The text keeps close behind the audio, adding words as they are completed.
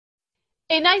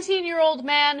A 19-year-old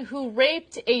man who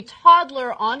raped a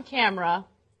toddler on camera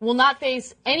will not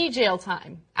face any jail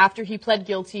time after he pled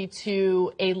guilty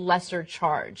to a lesser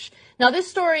charge. Now,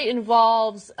 this story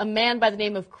involves a man by the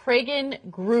name of Craigan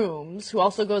Grooms, who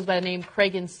also goes by the name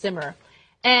Craigan Simmer.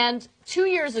 And 2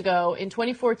 years ago, in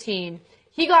 2014,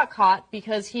 he got caught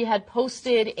because he had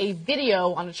posted a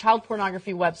video on a child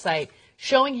pornography website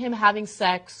showing him having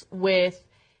sex with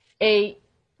a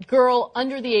girl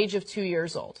under the age of 2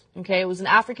 years old. Okay, it was an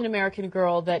African-American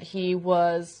girl that he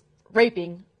was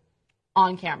raping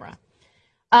on camera.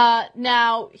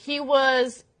 Now, he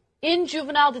was in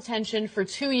juvenile detention for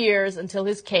 2 years until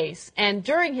his case, and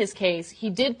during his case,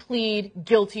 he did plead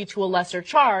guilty to a lesser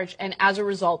charge, and as a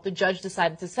result, the judge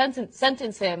decided to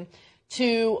sentence him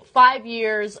to 5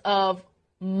 years of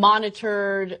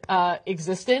monitored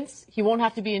existence. He won't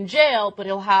have to be in jail, but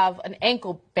he'll have an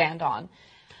ankle band on.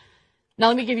 Now,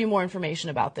 let me give you more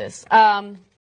information about this.